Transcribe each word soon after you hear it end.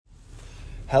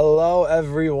Hello,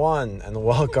 everyone, and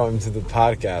welcome to the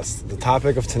podcast. The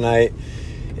topic of tonight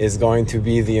is going to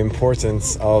be the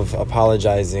importance of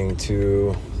apologizing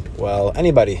to,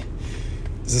 anybody.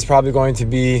 This is probably going to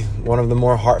be one of the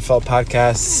more heartfelt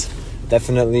podcasts,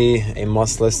 definitely a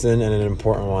must listen and an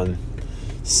important one.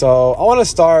 So I want to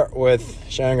start with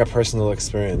sharing a personal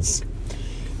experience.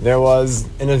 There was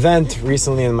an event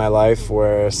recently in my life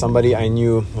where somebody I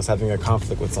knew was having a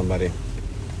conflict with somebody.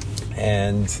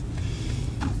 And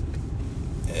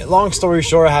long story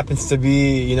short, it happens to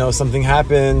be, something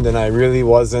happened and I really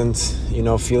wasn't,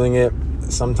 feeling it.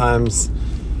 Sometimes,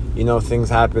 things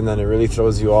happen and it really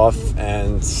throws you off.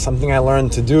 And something I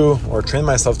learned to do or train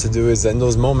myself to do is in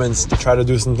those moments to try to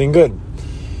do something good.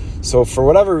 So for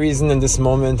whatever reason in this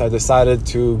moment, I decided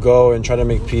to go and try to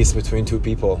make peace between two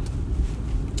people.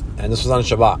 And this was on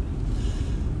Shabbat.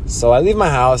 So I leave my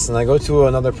house and I go to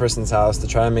another person's house to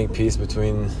try to make peace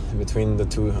between the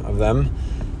two of them,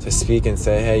 to speak and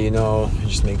say, hey,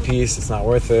 just make peace, it's not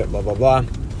worth it, blah, blah, blah.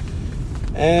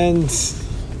 And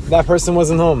that person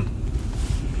wasn't home.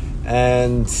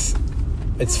 And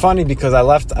it's funny because I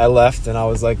left and I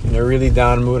was like in a really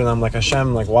down mood and I'm like,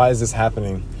 Hashem, why is this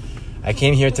happening? I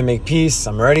came here to make peace.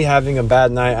 I'm already having a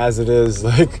bad night as it is.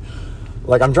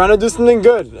 Like I'm trying to do something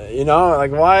good,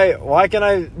 why can't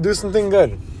I do something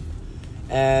good?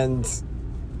 And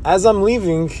as I'm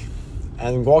leaving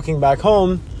and walking back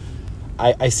home,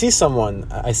 I see someone,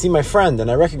 I see my friend, and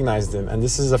I recognized him. And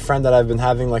this is a friend that I've been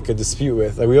having a dispute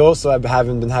with. We also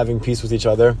haven't been having peace with each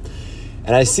other.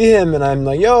 And I see him and I'm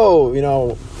like,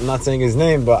 yo, I'm not saying his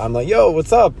name, but I'm like, yo,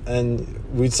 what's up? And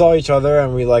we saw each other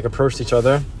and we approached each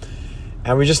other.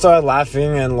 And we just started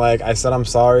laughing and I said, I'm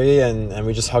sorry. And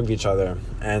we just hugged each other.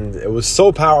 And it was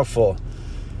so powerful.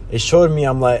 It showed me,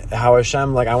 how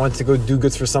Hashem, I went to go do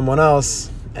good for someone else.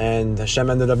 And Hashem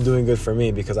ended up doing good for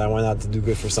me because I went out to do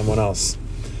good for someone else.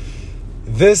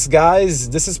 This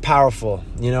is powerful.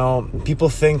 People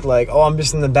think I'm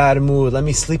just in a bad mood. Let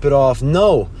me sleep it off.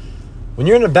 No. When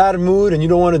you're in a bad mood and you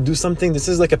don't want to do something, this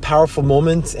is a powerful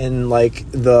moment in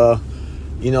the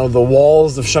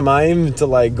walls of Shamayim to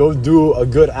go do a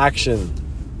good action.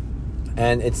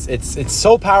 And it's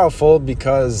so powerful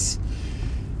because,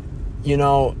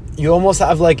 you almost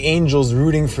have angels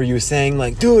rooting for you saying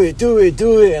do it.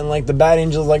 And the bad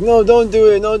angels no, don't do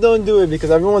it. Because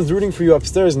everyone's rooting for you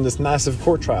upstairs in this massive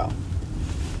court trial.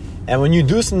 And when you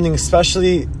do something,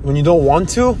 especially when you don't want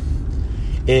to,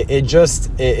 it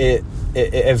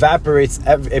evaporates,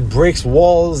 it breaks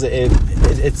walls.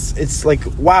 It's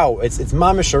wow, it's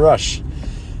mamish a rush.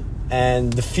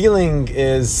 And the feeling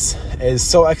is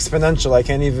so exponential, I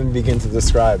can't even begin to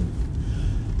describe.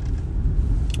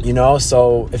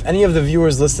 So if any of the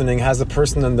viewers listening has a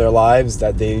person in their lives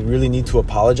that they really need to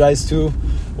apologize to,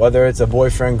 whether it's a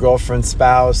boyfriend, girlfriend,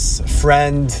 spouse,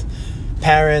 friend,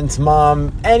 parent,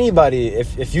 mom, anybody,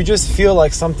 if you just feel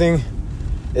like something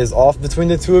is off between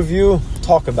the two of you,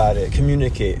 talk about it,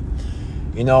 communicate.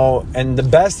 And the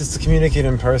best is to communicate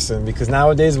in person, because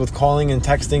nowadays with calling and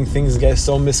texting, things get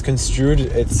so misconstrued.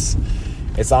 It's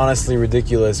honestly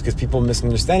ridiculous because people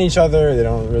misunderstand each other. They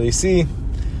don't really see.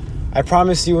 I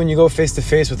promise you, when you go face to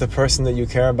face with a person that you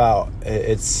care about,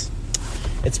 it's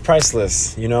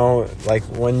priceless.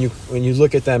 When you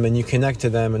look at them and you connect to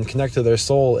them and connect to their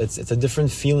soul, it's a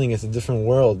different feeling. It's a different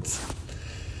world.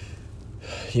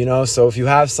 So if you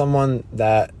have someone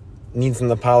that needs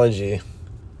an apology,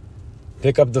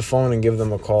 pick up the phone and give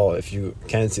them a call if you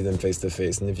can't see them face to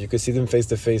face. And if you could see them face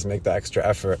to face, make the extra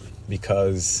effort,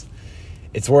 because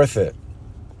it's worth it.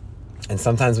 And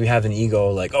sometimes we have an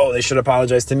ego they should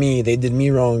apologize to me, they did me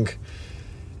wrong.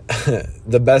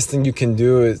 The best thing you can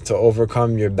do is to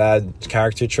overcome your bad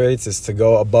character traits is to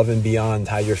go above and beyond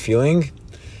how you're feeling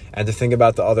and to think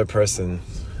about the other person.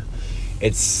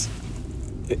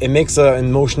 It makes an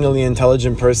emotionally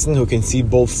intelligent person who can see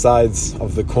both sides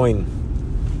of the coin.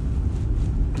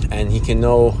 And he can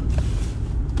know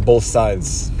both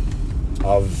sides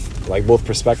of both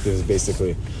perspectives,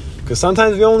 basically. Because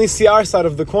sometimes we only see our side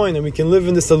of the coin and we can live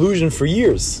in this illusion for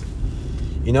years.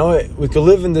 We could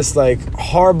live in this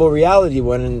horrible reality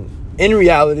when in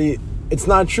reality it's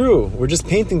not true. We're just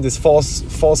painting this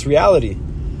false reality.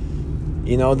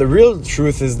 The real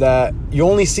truth is that you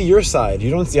only see your side. You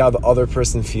don't see how the other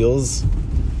person feels.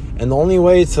 And the only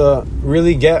way to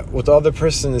really get what the other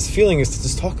person is feeling is to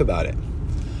just talk about it.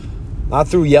 Not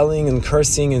through yelling and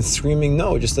cursing and screaming.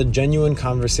 No, just a genuine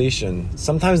conversation.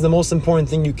 Sometimes the most important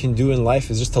thing you can do in life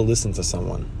is just to listen to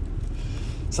someone.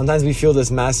 Sometimes we feel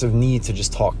this massive need to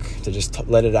just talk, to just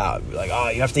let it out. Be like, oh,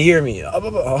 you have to hear me.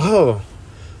 Oh,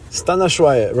 stana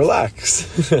shwaya, relax.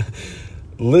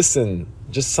 Listen.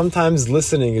 just sometimes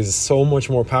listening is so much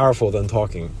more powerful than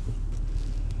talking.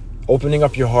 Opening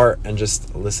up your heart and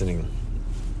just listening.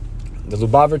 The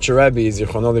Lubavitcher Rebbe,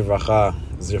 Zichrono Livracha,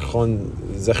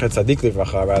 Zecher Tzadik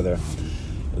Livracha, rather,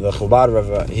 the Chabad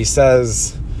Rebbe, he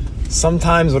says,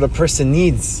 sometimes what a person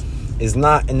needs is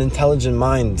not an intelligent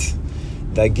mind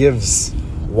that gives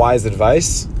wise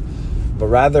advice, but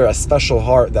rather a special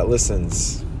heart that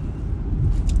listens.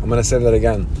 I'm going to say that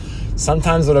again.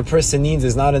 Sometimes what a person needs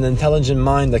is not an intelligent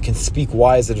mind that can speak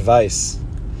wise advice.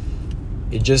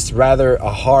 It's just rather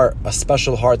a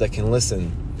special heart that can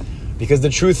listen. Because the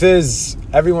truth is,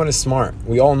 everyone is smart.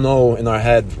 We all know in our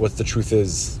head what the truth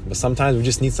is. But sometimes we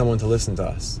just need someone to listen to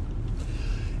us.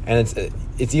 And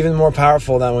it's even more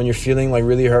powerful than when you're feeling like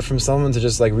really hurt from someone to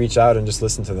just like reach out and just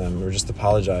listen to them or just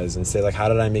apologize and say like, how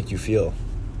did I make you feel?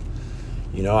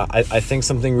 You know, I think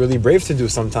something really brave to do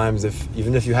sometimes,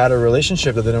 even if you had a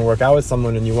relationship that didn't work out with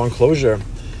someone and you want closure,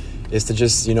 is to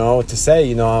just, to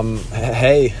say,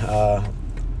 hey, I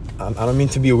don't mean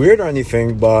to be weird or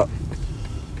anything, but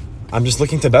I'm just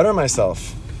looking to better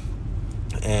myself.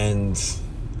 And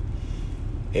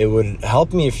it would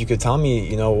help me if you could tell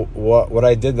me, what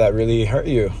I did that really hurt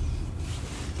you.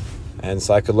 And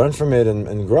so I could learn from it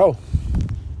and grow.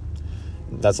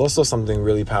 That's also something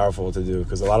really powerful to do,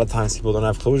 because a lot of times people don't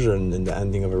have closure in the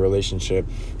ending of a relationship,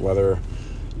 whether,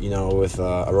 with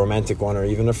a romantic one or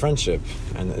even a friendship.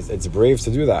 And it's brave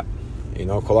to do that.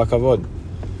 Kol hakavod.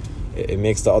 It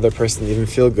makes the other person even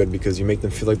feel good because you make them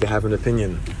feel like they have an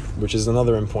opinion, which is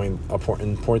another important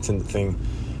thing,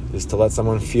 is to let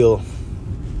someone feel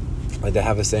like they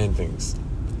have a say in things.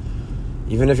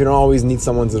 Even if you don't always need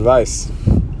someone's advice,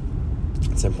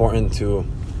 it's important to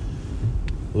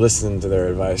listen to their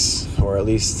advice, or at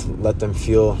least let them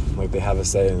feel like they have a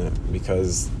say in it,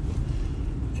 because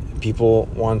people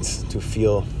want to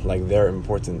feel like they're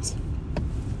important.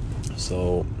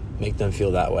 So make them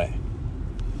feel that way.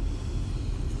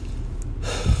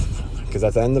 Because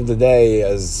at the end of the day,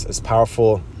 as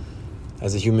powerful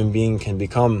as a human being can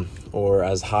become, or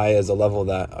as high as a level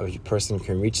that a person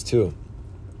can reach to,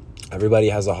 everybody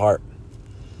has a heart.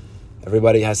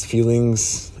 Everybody has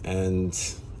feelings and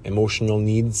emotional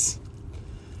needs,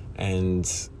 and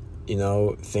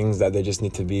things that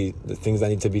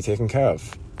need to be taken care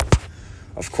of.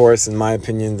 Of course, in my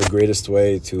opinion, the greatest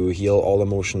way to heal all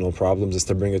emotional problems is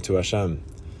to bring it to Hashem.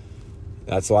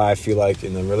 That's why I feel like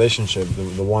in a relationship,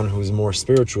 the one who's more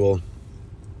spiritual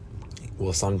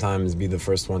will sometimes be the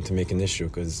first one to make an issue,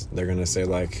 because they're going to say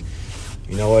like,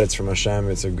 you know what, it's from Hashem,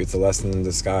 it's a lesson in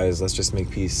disguise, let's just make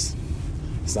peace.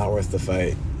 It's not worth the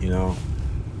fight,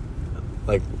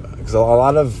 Like, because a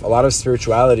lot of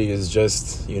spirituality is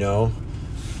just,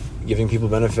 giving people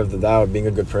benefit of the doubt, being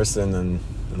a good person, and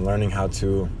learning how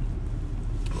to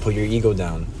put your ego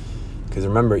down. Because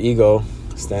remember, ego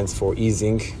stands for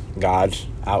easing God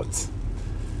out.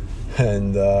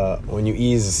 And when you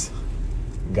ease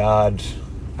God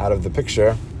out of the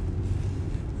picture,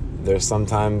 there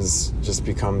sometimes just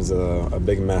becomes a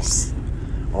big mess.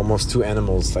 Almost two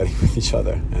animals fighting with each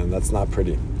other. And that's not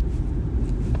pretty.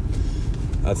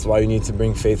 That's why you need to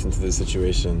bring faith into the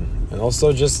situation. And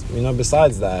also just,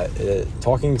 besides that,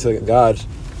 talking to God,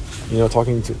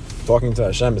 talking to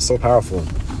Hashem is so powerful,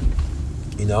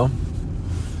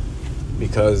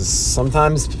 because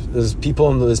sometimes there's people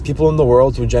in the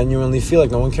world who genuinely feel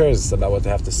like no one cares about what they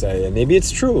have to say. And maybe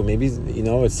it's true. Maybe,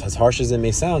 it's as harsh as it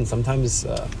may sound. Sometimes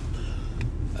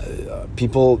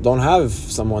people don't have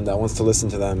someone that wants to listen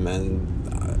to them. And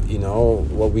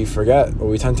what we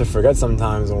tend to forget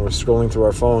sometimes when we're scrolling through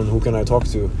our phone, who can I talk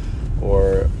to?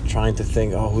 Or trying to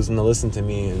think, who's going to listen to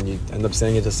me? And you end up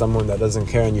saying it to someone that doesn't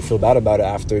care and you feel bad about it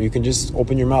after. You can just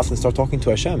open your mouth and start talking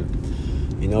to Hashem.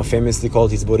 Famously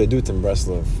called Hisboredut in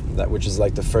Breslov, that which is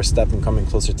like the first step in coming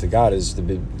closer to God, is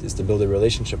to build a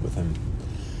relationship with Him.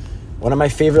 One of my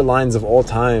favorite lines of all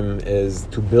time is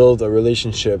to build a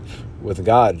relationship with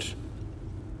God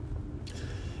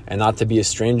and not to be a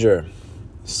stranger.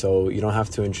 So you don't have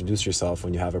to introduce yourself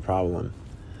when you have a problem.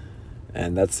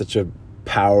 And that's such a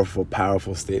powerful,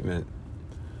 powerful statement.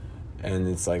 And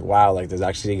it's like, wow, like there's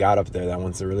actually a God up there that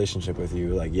wants a relationship with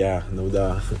you. Like, yeah, no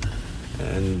duh.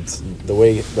 And the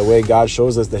way God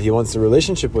shows us that He wants a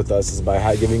relationship with us is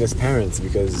by giving us parents,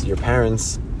 because your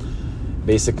parents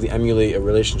basically emulate a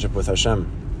relationship with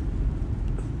Hashem.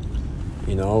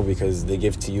 Because they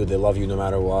give to you, they love you no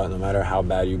matter what, no matter how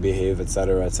bad you behave,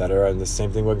 etc., etc. And the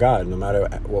same thing with God. No matter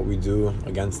what we do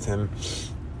against Him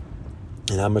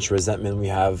and how much resentment we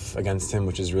have against Him,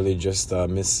 which is really just a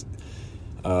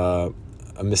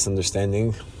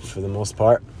misunderstanding for the most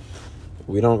part,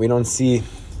 we don't see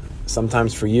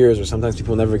sometimes for years, or sometimes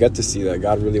people never get to see that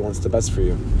God really wants the best for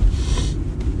you.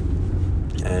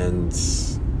 And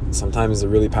sometimes a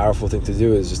really powerful thing to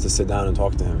do is just to sit down and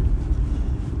talk to Him.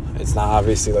 It's not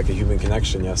obviously like a human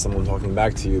connection. You have someone talking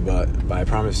back to you, but I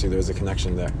promise you there's a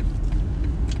connection there.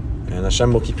 And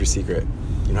Hashem will keep your secret.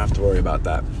 You don't have to worry about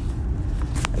that.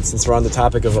 And since we're on the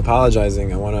topic of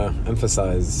apologizing, I want to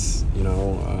emphasize,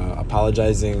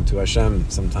 apologizing to Hashem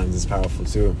sometimes is powerful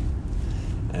too.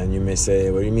 And you may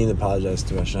say, what do you mean apologize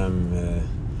to Hashem?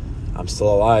 I'm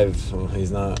still alive. Well, He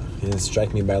didn't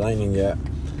strike me by lightning yet.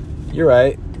 You're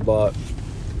right, but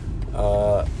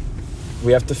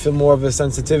we have to feel more of a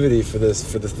sensitivity for the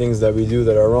things that we do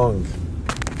that are wrong.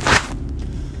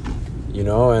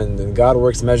 And God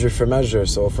works measure for measure.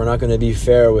 So if we're not going to be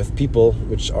fair with people,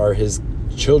 which are His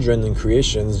children and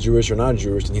creations, Jewish or not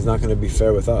Jewish, then He's not going to be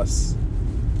fair with us.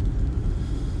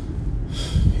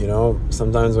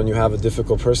 Sometimes when you have a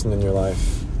difficult person in your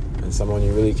life and someone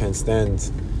you really can't stand,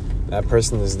 that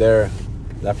person is there.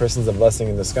 That person's a blessing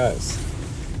in disguise.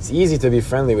 It's easy to be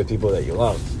friendly with people that you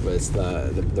love, but it's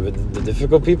the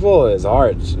difficult people is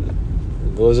hard.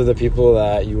 Those are the people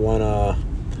that you want to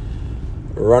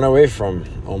run away from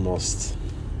almost.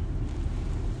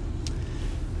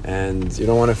 And you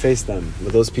don't want to face them.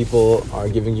 But those people are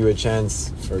giving you a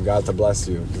chance for God to bless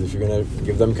you. Because if you're going to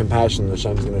give them compassion,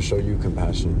 Hashem's going to show you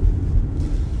compassion.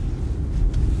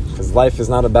 Because life is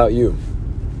not about you.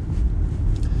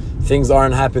 Things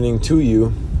aren't happening to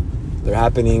you. They're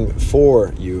happening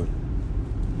for you.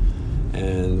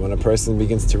 And when a person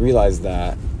begins to realize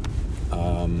that,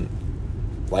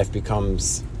 life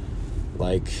becomes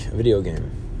like a video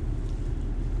game.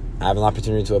 I have an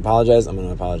opportunity to apologize, I'm going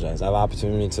to apologize. I have an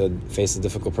opportunity to face a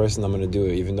difficult person, I'm going to do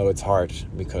it, even though it's hard,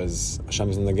 because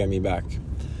Hashem's going to get me back.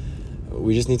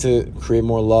 We just need to create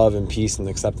more love and peace and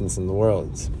acceptance in the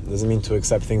world. It doesn't mean to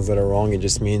accept things that are wrong, it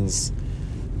just means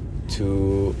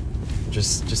to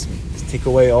just take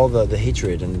away all the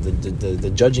hatred and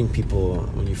the judging people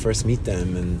when you first meet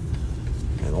them, and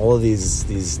all of these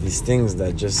things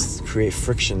that just create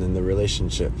friction in the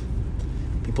relationship.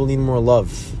 People need more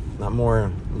love, not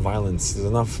more violence. There's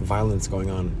enough violence going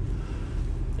on.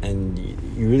 And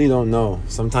you really don't know.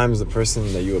 Sometimes the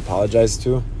person that you apologize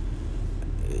to,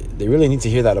 they really need to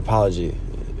hear that apology,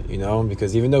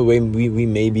 because even though we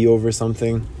may be over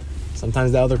something,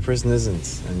 sometimes the other person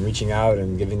isn't. And reaching out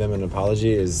and giving them an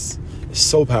apology is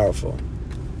so powerful.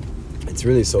 It's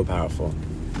really so powerful.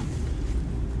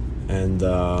 And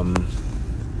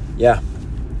I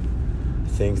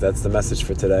think that's the message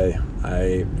for today.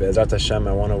 Be'ezrat Hashem,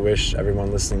 I want to wish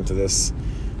everyone listening to this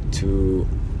to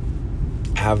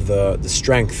have the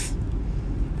strength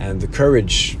and the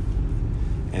courage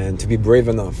and to be brave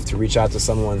enough to reach out to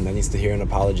someone that needs to hear an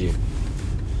apology.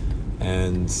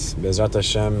 And Be'ezrat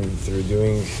Hashem, through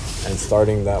doing and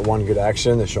starting that one good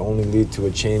action, it should only lead to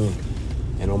a chain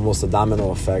and almost a domino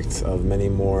effect of many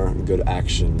more good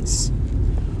actions.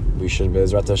 We should,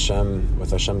 Be'ezrat Hashem,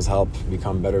 with Hashem's help,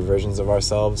 become better versions of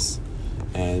ourselves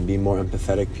and be more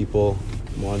empathetic people,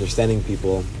 more understanding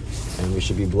people, and we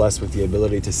should be blessed with the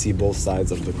ability to see both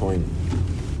sides of the coin.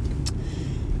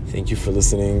 Thank you for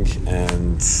listening,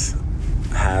 and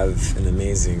have an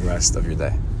amazing rest of your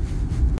day.